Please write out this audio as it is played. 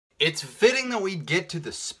It's fitting that we get to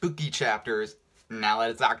the spooky chapters now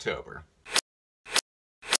that it's October.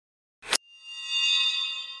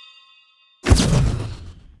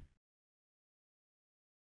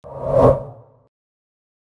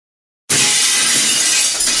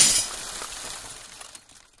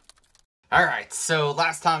 Alright, so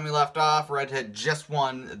last time we left off, Red had just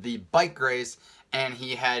won the bike race, and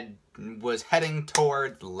he was heading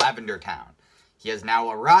towards Lavender Town. He has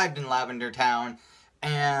now arrived in Lavender Town,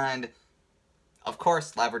 and of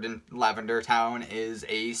course, Lavender Town is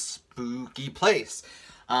a spooky place.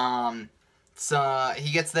 So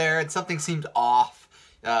he gets there, and something seems off.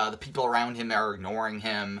 The people around him are ignoring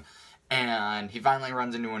him, and he finally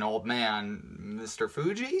runs into an old man, Mr.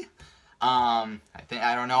 Fuji? I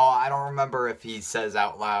don't remember if he says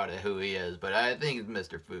out loud who he is, but I think it's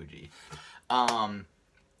Mr. Fuji.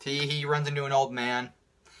 He runs into an old man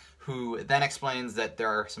who then explains that there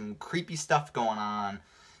are some creepy stuff going on.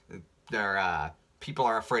 People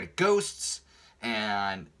are afraid of ghosts,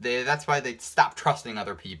 and that's why they stop trusting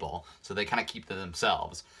other people, so they kind of keep to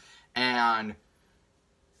themselves. And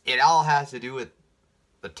it all has to do with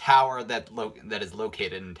the tower that is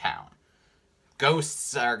located in town.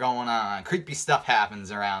 Ghosts are going on, creepy stuff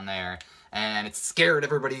happens around there, and it's scared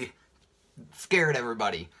everybody.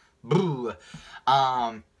 Boo!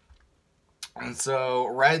 And so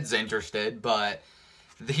Red's interested, but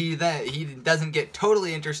he doesn't get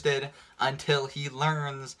totally interested until he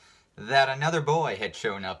learns that another boy had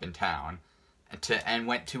shown up in town and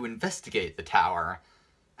went to investigate the tower,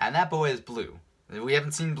 and that boy is Blue. We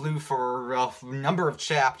haven't seen Blue for a number of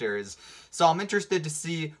chapters, so I'm interested to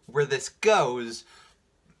see where this goes,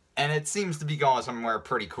 and it seems to be going somewhere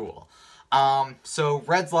pretty cool. So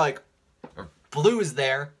Red's like, Blue is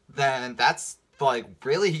there, then that's like,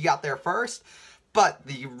 really? He got there first? But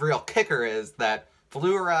the real kicker is that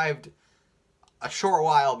Blue arrived a short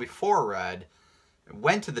while before Red,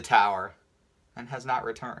 went to the tower, and has not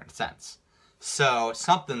returned since. So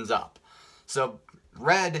something's up. So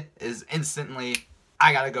Red is instantly,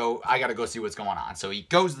 I gotta go see what's going on. So he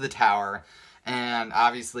goes to the tower, and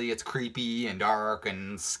obviously it's creepy and dark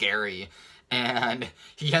and scary, and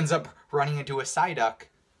he ends up running into a Psyduck,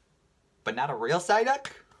 but not a real Psyduck,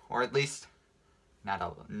 or at least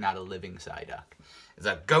not a living Psyduck. It's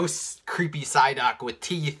a ghost, creepy Psyduck with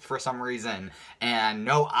teeth for some reason, and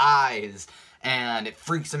no eyes, and it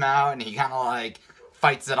freaks him out, and he kind of like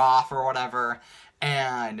fights it off or whatever,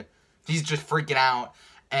 and he's just freaking out,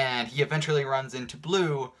 and he eventually runs into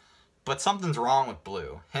Blue, but something's wrong with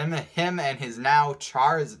Blue. Him and his now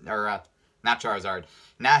Charmeleon,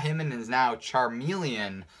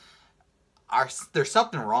 there's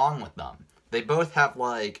something wrong with them. They both have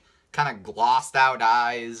like kind of glossed out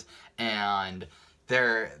eyes, and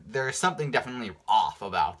there's something definitely off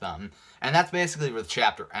about them. And that's basically where the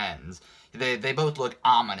chapter ends. They both look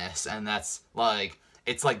ominous, and that's like,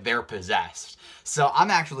 it's like they're possessed. So I'm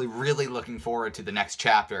actually really looking forward to the next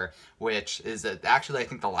chapter, which is actually I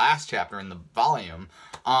think the last chapter in the volume.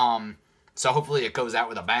 So hopefully it goes out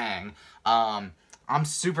with a bang. I'm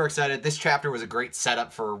super excited. This chapter was a great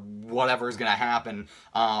setup for whatever is gonna happen.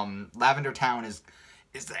 Lavender Town has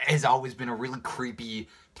always been a really creepy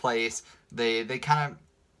place. They kind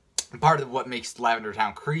of, part of what makes Lavender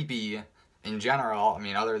Town creepy in general, I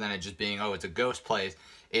mean, other than it just being, oh, it's a ghost place,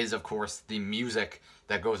 is of course the music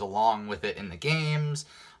that goes along with it in the games.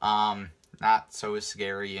 Not so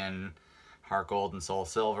scary in Heart Gold and Soul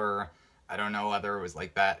Silver. I don't know whether it was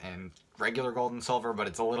like that in regular Gold and Silver, but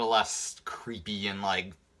it's a little less creepy and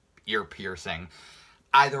like ear piercing.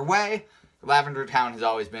 Either way, Lavender Town has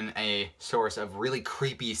always been a source of really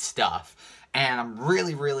creepy stuff, and I'm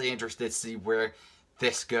really, really interested to see where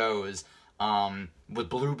this goes, with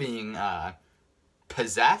Blue being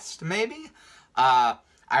possessed, maybe? I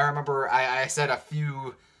remember I said a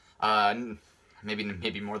few,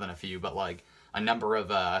 maybe more than a few, but like a number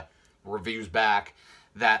of reviews back,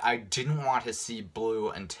 that I didn't want to see Blue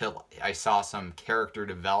until I saw some character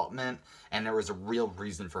development, and there was a real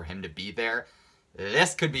reason for him to be there.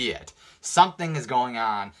 This could be it. Something is going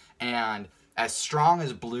on, and as strong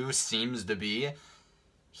as Blue seems to be,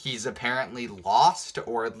 he's apparently lost,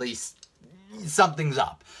 or at least something's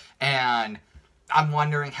up. And I'm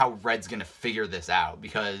wondering how Red's gonna figure this out,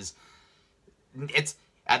 because it's,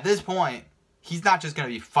 at this point, he's not just gonna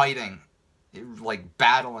be fighting, like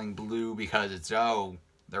battling Blue because it's, oh,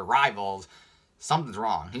 they're rivals. Something's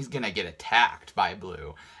wrong. He's gonna get attacked by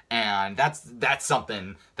Blue, and that's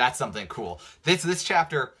something cool. This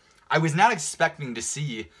chapter, I was not expecting to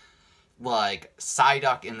see like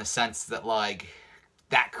Psyduck in the sense that like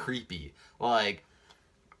that creepy. Like,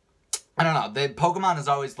 I don't know, the Pokemon is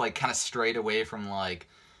always like kind of strayed away from like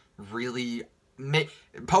really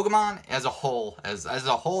Pokemon as a whole, as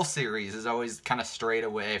a whole series, is always kind of strayed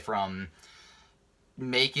away from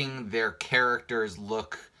making their characters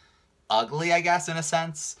look ugly, I guess, in a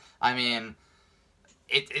sense. I mean,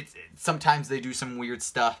 it sometimes they do some weird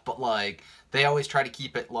stuff, but like they always try to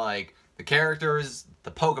keep it like the characters,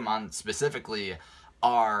 the Pokemon specifically,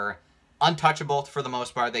 are untouchable for the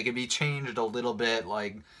most part. They can be changed a little bit,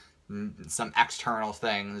 like some external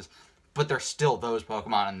things, but they're still those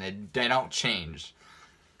Pokemon, and they don't change.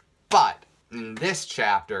 But in this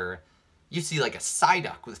chapter, you see like a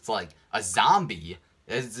Psyduck with like a zombie.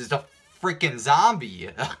 It's just a freaking zombie.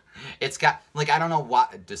 It's got, like, I don't know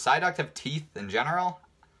what, does Psyduck have teeth in general?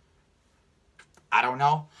 I don't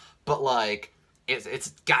know. But like, it's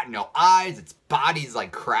got no eyes, its body's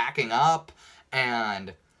like cracking up,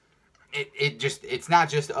 and it's not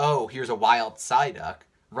just, oh, here's a wild Psyduck.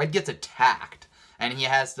 Red gets attacked, and he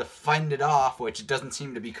has to fend it off, which doesn't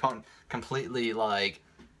seem to be completely, like,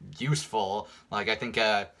 useful. Like, I think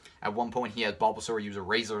at one point he has Bulbasaur use a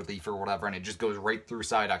razor leaf or whatever, and it just goes right through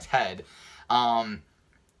Psyduck's head. The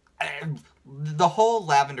whole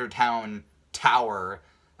Lavender Town tower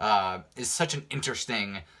is such an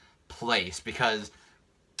interesting place, because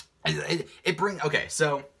it brings... Okay,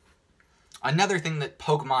 so another thing that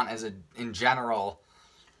Pokemon in general,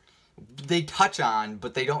 they touch on,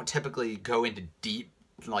 but they don't typically go into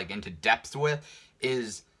into depth with,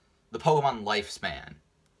 is the Pokemon lifespan.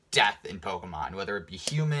 Death in Pokemon, whether it be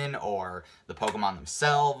human or the Pokemon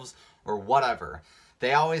themselves or whatever.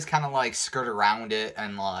 They always kind of like skirt around it,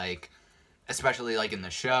 and like, especially like in the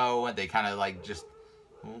show, they kind of like just,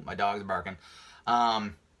 oh, my dog's barking.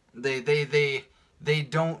 They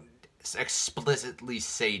don't explicitly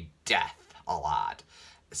say death a lot.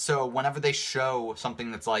 So whenever they show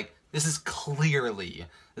something that's like, this is clearly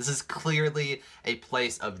a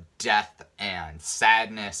place of death and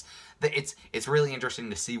sadness, it's really interesting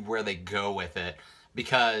to see where they go with it,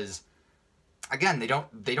 because again,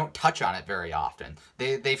 they don't touch on it very often.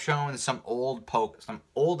 They've shown some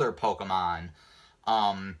older Pokemon,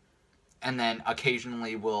 and then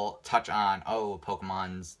occasionally will touch on, oh,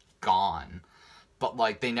 Pokemon's gone, but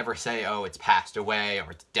like they never say, oh, it's passed away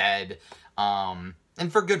or it's dead, and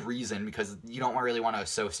for good reason, because you don't really want to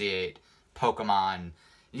associate Pokemon.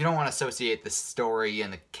 You don't want to associate the story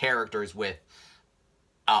and the characters with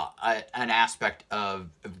an aspect of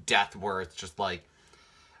death where it's just like,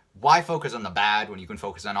 why focus on the bad when you can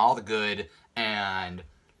focus on all the good? But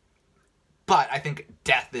I think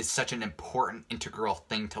death is such an important, integral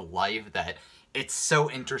thing to life that it's so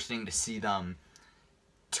interesting to see them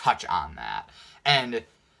touch on that. And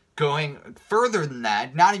going further than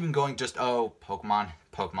that, not even going just, oh, Pokemon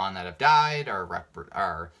that have died are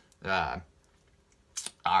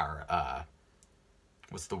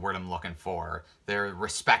what's the word I'm looking for? They're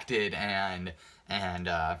respected and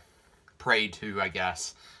prayed to, I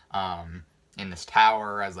guess, in this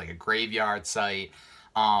tower as like a graveyard site.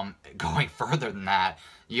 Going further than that,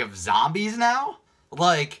 you have zombies now?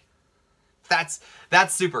 Like, that's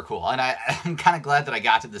super cool. And I'm kind of glad that I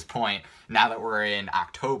got to this point now that we're in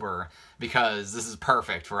October, because this is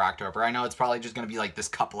perfect for October. I know it's probably just going to be like this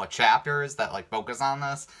couple of chapters that like focus on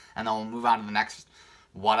this, and then we'll move on to the next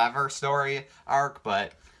whatever story arc,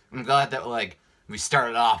 but I'm glad that like we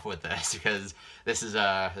started off with this, because this is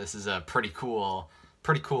a pretty cool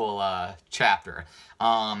chapter.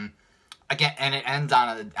 Again, and it ends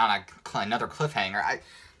on another cliffhanger.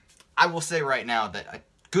 I will say right now that a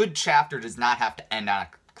good chapter does not have to end on a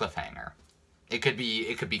cliffhanger. It could be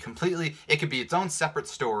its own separate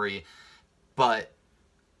story, but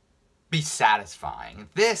be satisfying.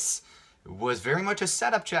 This was very much a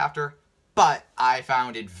setup chapter, but I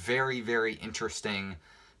found it very, very interesting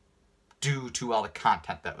due to all the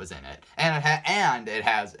content that was in it. And it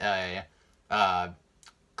has a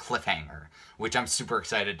cliffhanger, which I'm super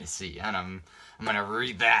excited to see. And I'm going to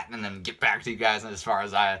read that and then get back to you guys as far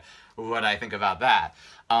as what I think about that.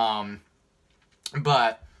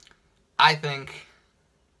 But I think,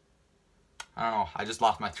 I don't know, I just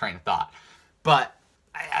lost my train of thought. But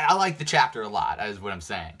I like the chapter a lot, is what I'm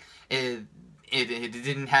saying. It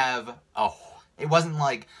didn't have it wasn't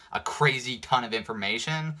like a crazy ton of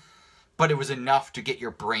information, but it was enough to get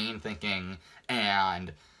your brain thinking,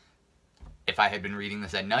 and if I had been reading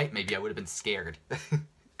this at night, maybe I would have been scared.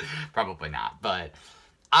 Probably not, but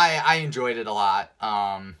I enjoyed it a lot.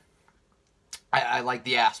 I like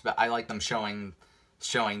the aspect, I like them showing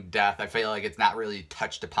death. I feel like it's not really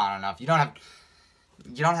touched upon enough. You don't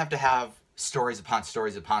have to have stories upon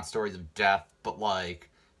stories upon stories of death, but like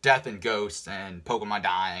death and ghosts and Pokemon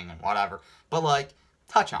dying and whatever, but like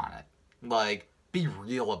touch on it, like be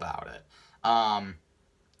real about it.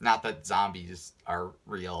 Not that zombies are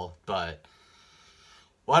real, but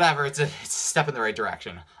whatever. It's a step in the right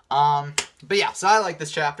direction. But yeah, so I like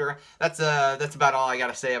this chapter. That's about all I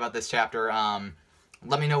gotta say about this chapter.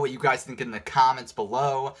 Let me know what you guys think in the comments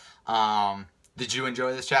below. Did you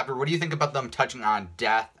enjoy this chapter? What do you think about them touching on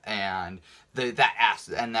death and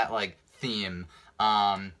that like theme?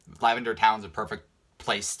 Lavender Town's a perfect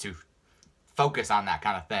place to focus on that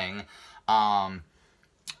kind of thing.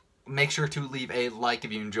 Make sure to leave a like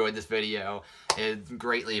if you enjoyed this video. It's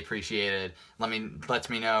greatly appreciated. Lets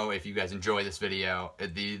me know if you guys enjoy this video,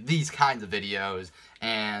 these kinds of videos,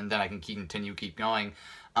 and then I can keep going.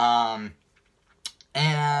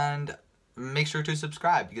 And make sure to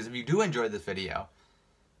subscribe, because if you do enjoy this video,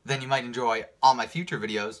 then you might enjoy all my future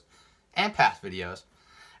videos and past videos.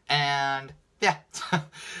 And yeah,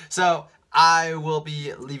 so I will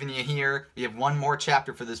be leaving you here. We have one more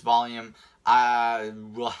chapter for this volume. I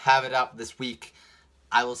will have it up this week.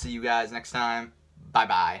 I will see you guys next time.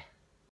 Bye-bye.